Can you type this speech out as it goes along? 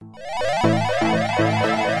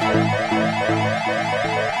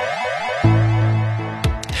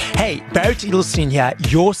Gerrit Edelstein here,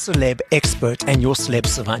 your celeb expert and your celeb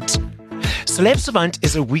savant. Celeb Savant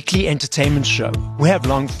is a weekly entertainment show. We have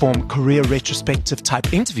long-form career retrospective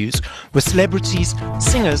type interviews with celebrities,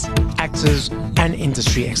 singers, actors, and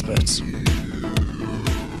industry experts.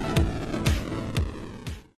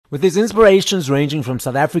 With his inspirations ranging from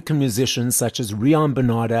South African musicians such as Riaan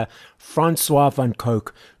Bernarda, Francois van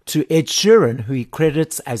Coke, to Ed Sheeran, who he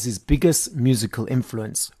credits as his biggest musical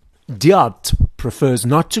influence. Diat prefers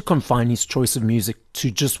not to confine his choice of music to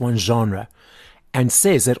just one genre, and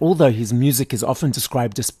says that although his music is often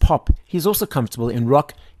described as pop, he's also comfortable in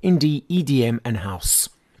rock, indie, EDM, and house.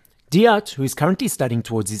 Diat, who is currently studying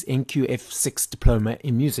towards his NQF6 diploma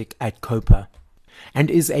in music at COPA, and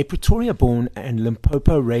is a Pretoria-born and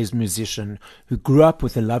Limpopo-raised musician who grew up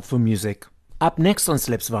with a love for music. Up next on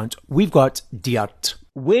Celeb Savant, we've got Diat.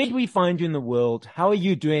 Where do we find you in the world? How are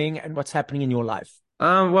you doing, and what's happening in your life?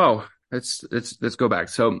 Well, let's go back.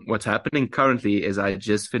 So what's happening currently is I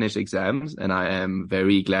just finished exams and I am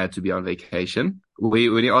very glad to be on vacation.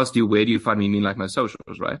 When you asked you where do you find me, you mean like my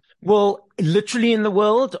socials, right? Well, literally in the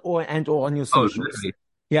world or on your socials? Oh, literally.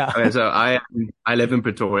 Yeah. Okay, so I live in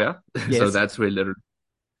Pretoria, Yes. so that's where literally.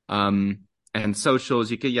 And socials,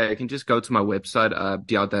 you can just go to my website,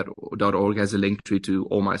 diat.org has a link to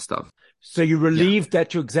all my stuff. So you relieved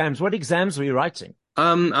at your exams. What exams were you writing?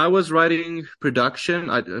 I was writing production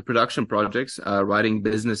projects, writing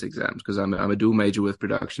business exams because I'm a dual major with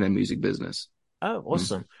production and music business. Oh,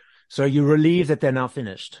 awesome. So you're relieved that they're now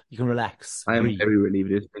finished. You can relax. I am breathe. very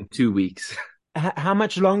relieved. It's been 2 weeks. How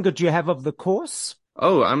much longer do you have of the course?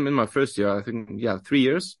 Oh, I'm in my first year. I think, 3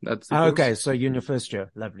 years. That's the course. Okay, so you're in your first year.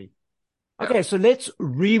 Lovely. Yeah. Okay, so let's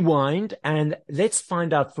rewind and let's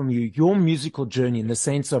find out from you your musical journey in the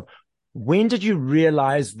sense of when did you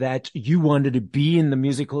realize that you wanted to be in the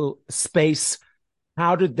musical space?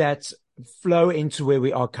 How did that flow into where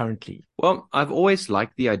we are currently? Well, I've always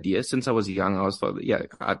liked the idea since I was young. I was thought,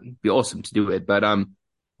 it'd be awesome to do it. But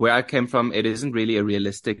where I came from, it isn't really a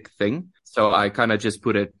realistic thing. So I kind of just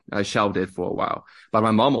I shelved it for a while. But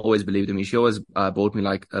my mom always believed in me. She always bought me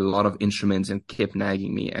like a lot of instruments and kept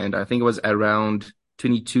nagging me. And I think it was around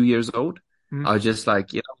 22 years old. Mm. I was just like,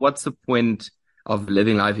 what's the point of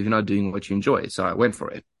living life if you're not doing what you enjoy? So I went for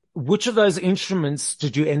it. Which of those instruments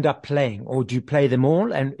did you end up playing, or do you play them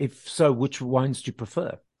all? And if so, which ones do you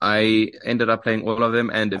prefer? I ended up playing all of them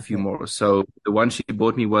and a few more. So the one she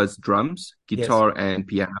bought me was drums, guitar, and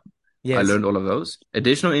piano. Yes. I learned all of those.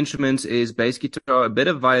 Additional instruments is bass guitar, a bit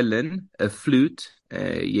of violin, a flute.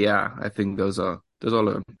 I think those all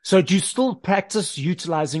of them. So do you still practice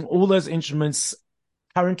utilizing all those instruments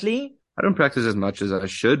currently? I don't practice as much as I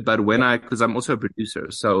should, but because I'm also a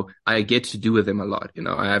producer, so I get to do with them a lot.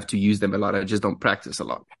 I have to use them a lot. I just don't practice a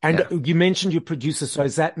lot. And you mentioned you're producer. So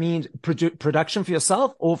does that mean production for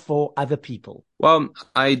yourself or for other people? Well,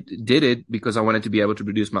 I did it because I wanted to be able to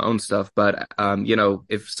produce my own stuff. But,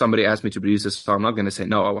 if somebody asked me to produce a song, I'm not going to say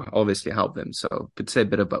no. I'll obviously help them. So it's a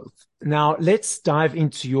bit of both. Now let's dive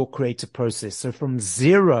into your creative process. So from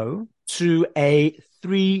 0 to a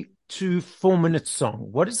 3 to 4 minute song.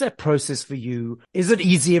 What is that process for you? Is it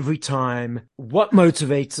easy every time? What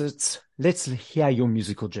motivates it? Let's hear your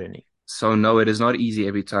musical journey. So no, it is not easy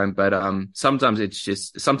every time, but sometimes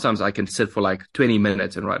I can sit for like 20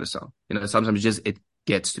 minutes and write a song. Sometimes it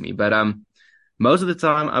gets to me. But most of the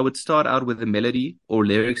time I would start out with a melody or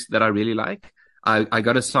lyrics that I really like. I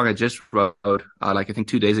got a song I just wrote, I think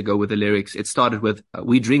 2 days ago with the lyrics. It started with,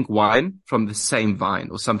 we drink wine from the same vine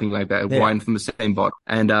or something like that, wine from the same bottle.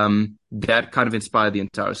 And that kind of inspired the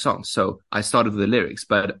entire song. So I started with the lyrics.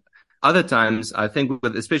 But other times, I think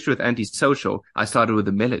especially with Antisocial, I started with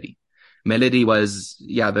the melody. Melody was,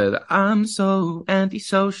 the I'm so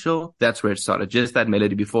antisocial. That's where it started, just that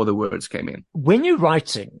melody before the words came in. When you're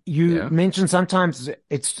writing, you mentioned sometimes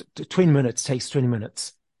it's 20 minutes, takes 20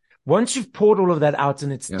 minutes. Once you've poured all of that out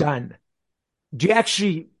and it's done, do you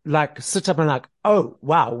actually sit up and oh,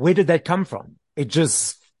 wow, where did that come from? It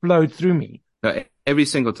just flowed through me. No, every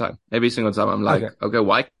single time I'm like, okay,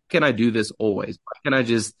 why can I do this always? Why can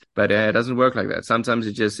I but it doesn't work like that. Sometimes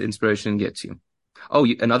it just inspiration gets you. Oh,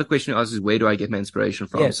 another question you asked is where do I get my inspiration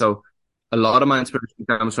from? Yes. So a lot of my inspiration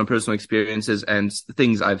comes from personal experiences and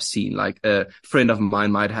things I've seen. Like a friend of mine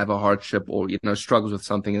might have a hardship or, struggles with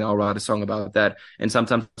something and I'll write a song about that. And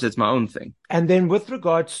sometimes it's my own thing. And then with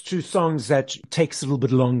regards to songs that takes a little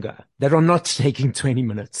bit longer, that are not taking 20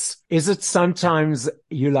 minutes, is it sometimes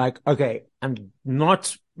you're like, okay, I'm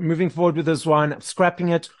not moving forward with this one, I'm scrapping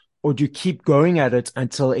it, or do you keep going at it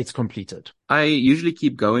until it's completed? I usually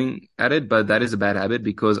keep going at it, but that is a bad habit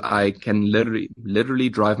because I can literally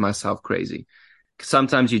drive myself crazy.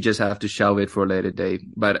 sometimes you just have to shelve it for a later day.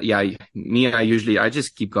 But yeah, I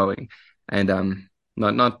just keep going, and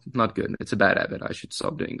not good. It's a bad habit. I should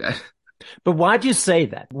stop doing that. But why do you say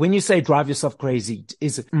that? When you say drive yourself crazy,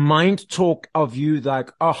 is it mind talk of you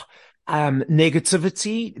like,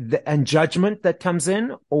 negativity and judgment that comes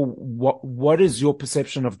in, or what is your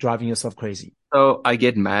perception of driving yourself crazy? So I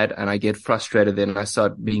get mad and I get frustrated, then I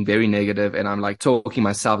start being very negative, and I'm like talking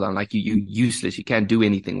myself down, like you useless, you can't do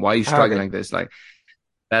anything. Why are you struggling like this? Like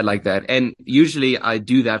that. And usually I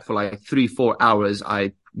do that for like 3-4 hours.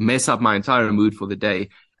 I mess up my entire mood for the day,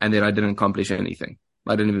 and then I didn't accomplish anything.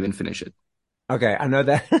 I didn't even finish it. Okay, I know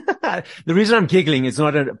that. The reason I'm giggling is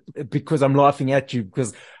not because I'm laughing at you,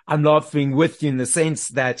 because I'm laughing with you in the sense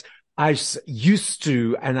that I used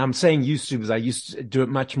to, and I'm saying used to because I used to do it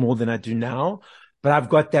much more than I do now, but I've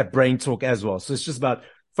got that brain talk as well. So it's just about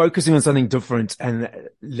focusing on something different and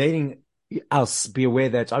letting us be aware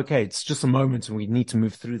that, okay, it's just a moment and we need to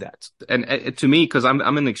move through that. And to me, because I'm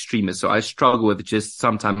an extremist, so I struggle with just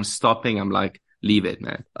sometimes stopping. I'm like, leave it,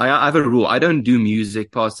 man. I have a rule. I don't do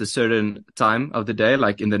music past a certain time of the day,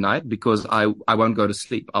 like in the night, because I won't go to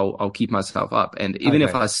sleep. I'll keep myself up. And even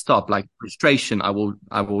if I stop, like frustration, I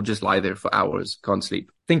will just lie there for hours, can't sleep.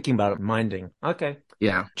 Thinking about it, minding. Okay.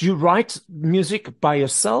 Yeah. Do you write music by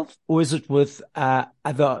yourself, or is it with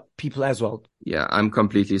other people as well? Yeah, I'm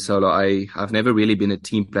completely solo. I've never really been a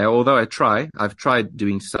team player, although I've tried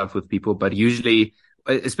doing stuff with people, but usually,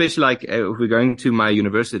 especially like if we're going to my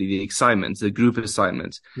university, the group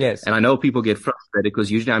assignments. Yes. And I know people get frustrated because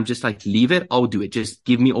usually I'm just like, leave it, I'll do it. Just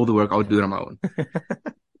give me all the work. I'll do it on my own.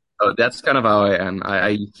 So that's kind of how I am.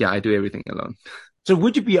 I do everything alone. So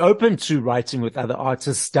would you be open to writing with other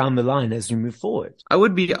artists down the line as you move forward? I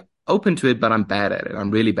would be open to it, but I'm bad at it.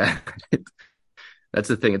 I'm really bad at it. That's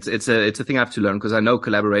the thing. It's a thing I have to learn, because I know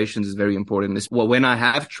collaborations is very important. Well, when I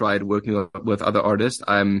have tried working with other artists,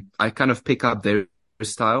 I kind of pick up their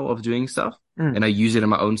style of doing stuff and I use it in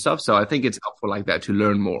my own stuff. So I think it's helpful like that to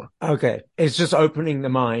learn more. Okay. It's just opening the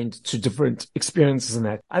mind to different experiences in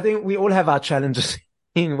that. I think we all have our challenges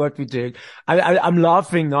in what we do. I'm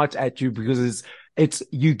laughing not at you because it's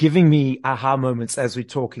you giving me aha moments as we're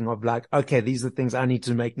talking of like, okay, these are things I need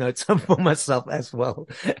to make notes of for myself as well.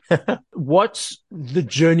 What's the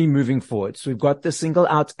journey moving forward? So we've got the single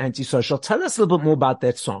out, Antisocial. Tell us a little bit more about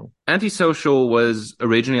that song. Antisocial was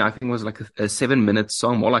originally, I think, was like a 7-minute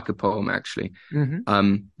song, more like a poem actually.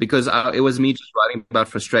 Because it was me just writing about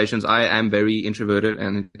frustrations. I am very introverted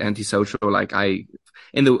and antisocial. Like I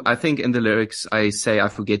think in the lyrics, I say I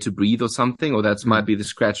forget to breathe or something, or that might be the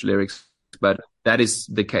scratch lyrics. But that is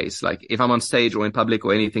the case. Like if I'm on stage or in public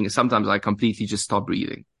or anything, sometimes I completely just stop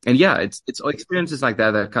breathing. And yeah, it's experiences like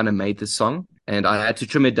that kind of made this song. And I had to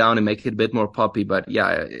trim it down and make it a bit more poppy. But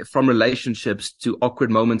yeah, from relationships to awkward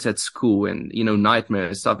moments at school and,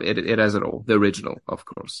 nightmares stuff, it has it all. The original, of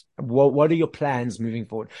course. What are your plans moving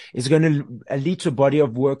forward? Is it going to lead to a body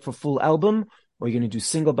of work for full album? Or are you going to do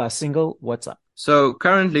single by single? What's up? So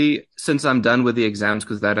currently, since I'm done with the exams,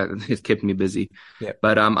 because that it kept me busy,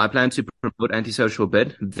 but I plan to promote Antisocial a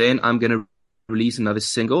bit. Then I'm going to release another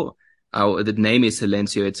single. The name is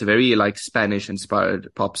Silencio. It's a very like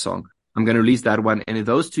Spanish-inspired pop song. I'm going to release that one. And if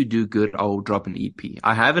those two do good, I'll drop an EP.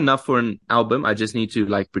 I have enough for an album. I just need to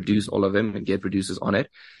like produce all of them and get producers on it.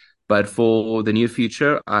 But for the near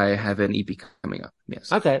future, I have an EP coming up. Yes.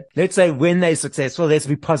 Okay. Let's say when they're successful, let's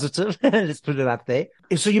be positive. Let's put it up there.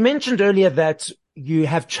 So you mentioned earlier that you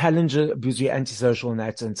have challenges because you're antisocial and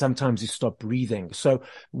that, and sometimes you stop breathing. So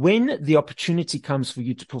when the opportunity comes for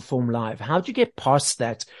you to perform live, how do you get past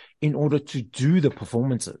that in order to do the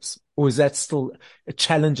performances? Or is that still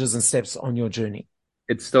challenges and steps on your journey?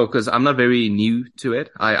 It's still, because I'm not very new to it.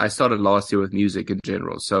 I started last year with music in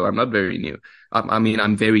general, so I'm not very new.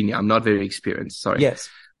 I'm very new. I'm not very experienced. Sorry. Yes.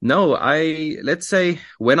 No, let's say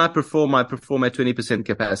when I perform at 20%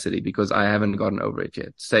 capacity because I haven't gotten over it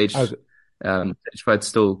yet. Stage fright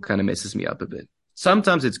still kind of messes me up a bit.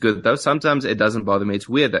 Sometimes it's good though. Sometimes it doesn't bother me. It's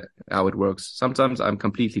weird how it works. Sometimes I'm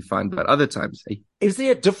completely fine, but other times. Is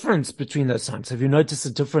there a difference between those times? Have you noticed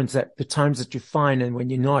a difference at the times that you're fine and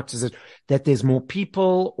when you're not? Is it that there's more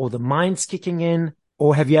people or the mind's kicking in,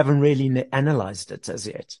 or have you haven't really analyzed it as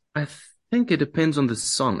yet? I think it depends on the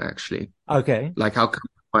song actually. Okay. Like how comfortable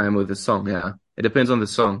I am with the song. Yeah. It depends on the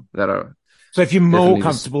song So if you're more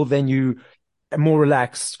comfortable, then you are more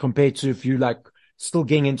relaxed compared to if you like still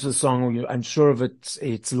getting into the song or you're unsure of it,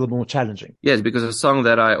 it's a little more challenging. Yes, because a song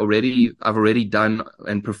that I've already done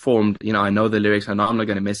and performed, I know the lyrics, I know I'm not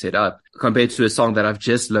going to mess it up, compared to a song that I've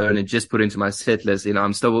just learned and just put into my set list.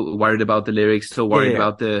 I'm still worried about the lyrics, still worried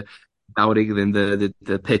about the doubting than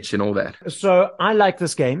the pitch and all that. So I like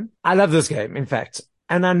this game. I love this game, in fact.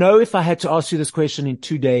 And I know if I had to ask you this question in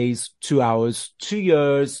 2 days, 2 hours, 2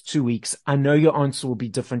 years, 2 weeks, I know your answer will be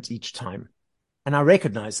different each time. And I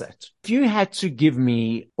recognize that. If you had to give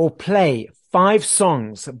me or play 5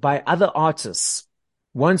 songs by other artists,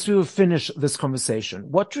 once we will finish this conversation,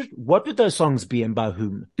 what would those songs be and by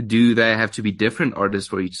whom? Do they have to be different artists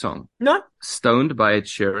for each song? No. Stoned by Ed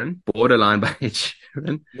Sheeran, Borderline by Ed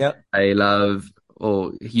Sheeran. Yep. I love,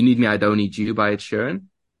 You Need Me, I Don't Need You by Ed Sheeran.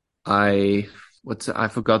 I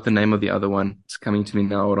forgot the name of the other one. It's coming to me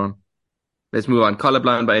now. Hold on. Let's move on.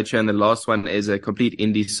 Colorblind by Ed Sheeran. The last one is a complete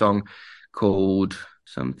indie song called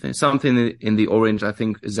something in the orange. I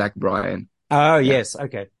think Zach Bryan. Oh, yes.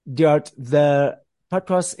 Okay. Djart, the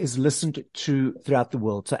podcast is listened to throughout the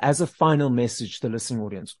world. So as a final message to the listening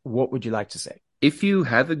audience, what would you like to say? If you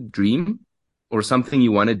have a dream or something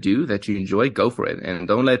you want to do that you enjoy, go for it. And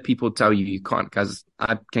don't let people tell you you can't, because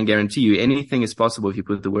I can guarantee you anything is possible if you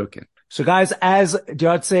put the work in. So guys, as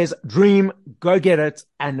Djart says, dream, go get it,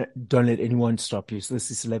 and don't let anyone stop you. So this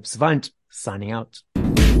is Celeb Savant signing out.